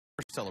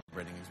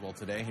celebrating as well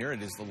today. Here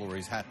it is, the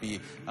Lori's happy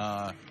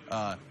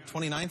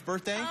 29th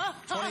birthday.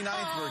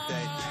 29th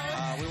birthday.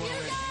 We want to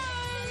wish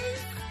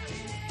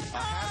a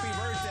happy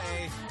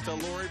birthday to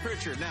Lori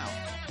Prichard. Now,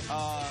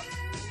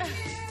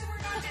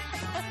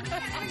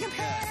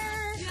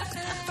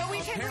 but we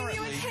can bring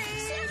you a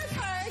cake.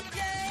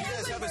 You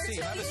guys have a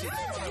seat. Have a seat.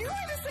 You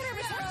want to sit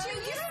over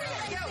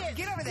there.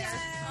 Get over there.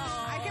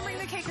 I can bring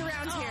the cake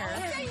around here.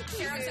 Thank you.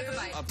 Here, I'll take a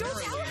bite.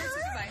 Apparently,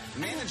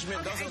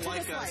 management doesn't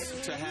like us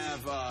to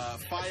have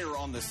fire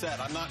on the set.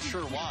 I'm not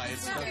sure why.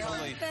 It's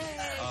definitely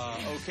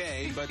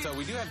okay, but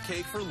we do have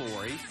cake for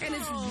Lori. And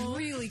it's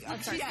really...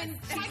 I'm sorry.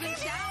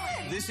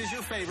 This is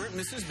your favorite,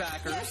 Mrs.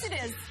 Backers. Yes, it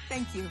is.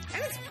 Thank you.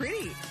 And it's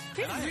pretty.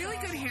 It's really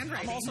good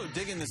handwriting. I'm also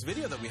digging this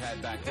video that we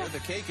had back there. The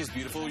cake is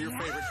beautiful. Your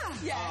favorite.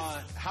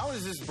 Yes. How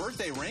is this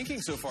birthday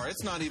ranking so far?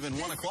 It's not even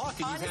 1 o'clock,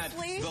 and you've had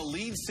the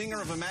lead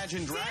singer of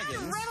Imagine Dragons.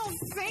 Dan Reynolds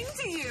sang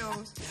to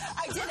you.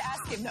 I did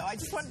ask him, though. I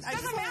just wanted to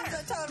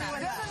tell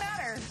everyone. Doesn't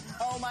matter.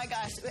 Oh, my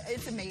gosh.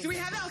 It's amazing. Do we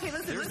have it? Okay,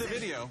 listen. Here's the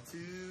video. To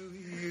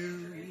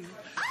you.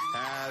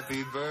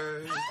 Happy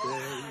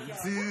birthday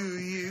to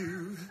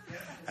you.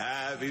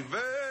 Happy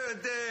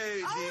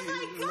birthday,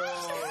 dear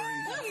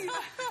Lori.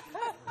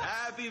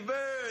 Happy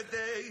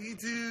birthday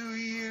to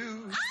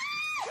you.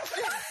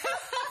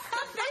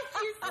 Thank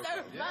you so much.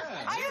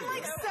 I am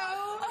like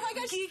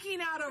so geeking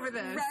out over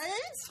this.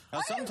 Right?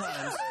 Now,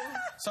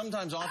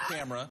 sometimes off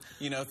camera,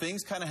 you know,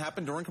 things kind of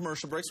happen during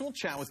commercial breaks, and we'll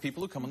chat with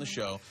people who come on the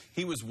show.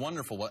 He was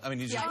wonderful. I mean,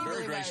 he's very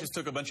really gracious,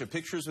 took a bunch of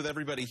pictures with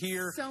everybody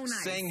here, So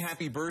nice. sang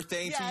happy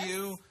birthday to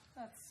you.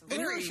 And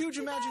you're a huge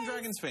Imagine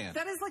Dragons fan.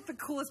 That is like the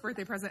coolest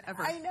birthday present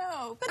ever. I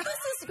know. But this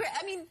is great.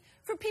 I mean,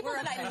 for people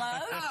that I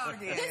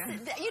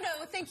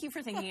love, thank you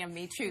for thinking of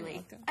me,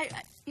 truly. I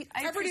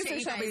producer appreciate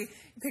you Shelby guys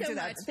picked so it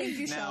up. much. Thank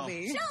you, Now-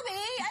 Shelby. Shelby,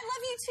 I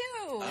love you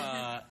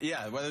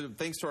too.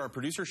 Thanks to our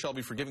producer,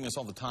 Shelby, for giving us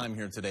all the time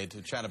here today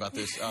to chat about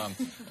this.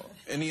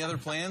 Any other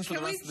plans for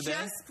the rest of the day?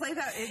 Can we just play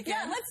that again?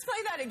 Yeah, let's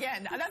play that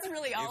again. That's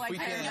really all I we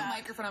can. can. No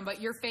microphone on,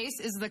 but your face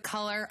is the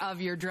color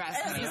of your dress.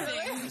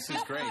 This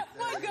is great.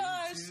 Oh my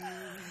gosh.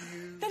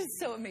 That is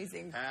so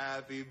amazing.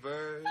 Happy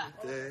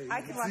birthday.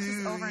 I could watch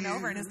this over and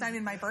over, and it's not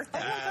even my birthday.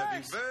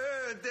 Happy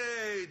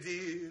birthday,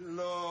 dear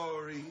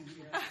Lori.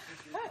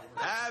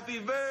 Happy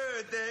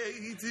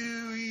birthday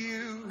to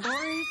you.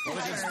 Lori, What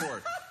a good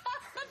sport.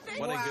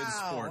 What a good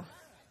sport.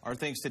 Our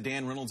thanks to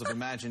Dan Reynolds of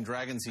Imagine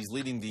Dragons. He's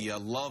leading the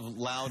Love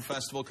Loud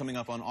Festival coming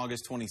up on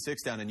August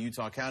 26th down in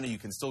Utah County. You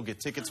can still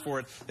get tickets for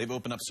it. They've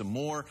opened up some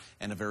more.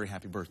 And a very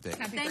happy birthday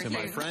to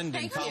my friend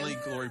and colleague,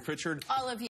 Lori Prichard. All of you.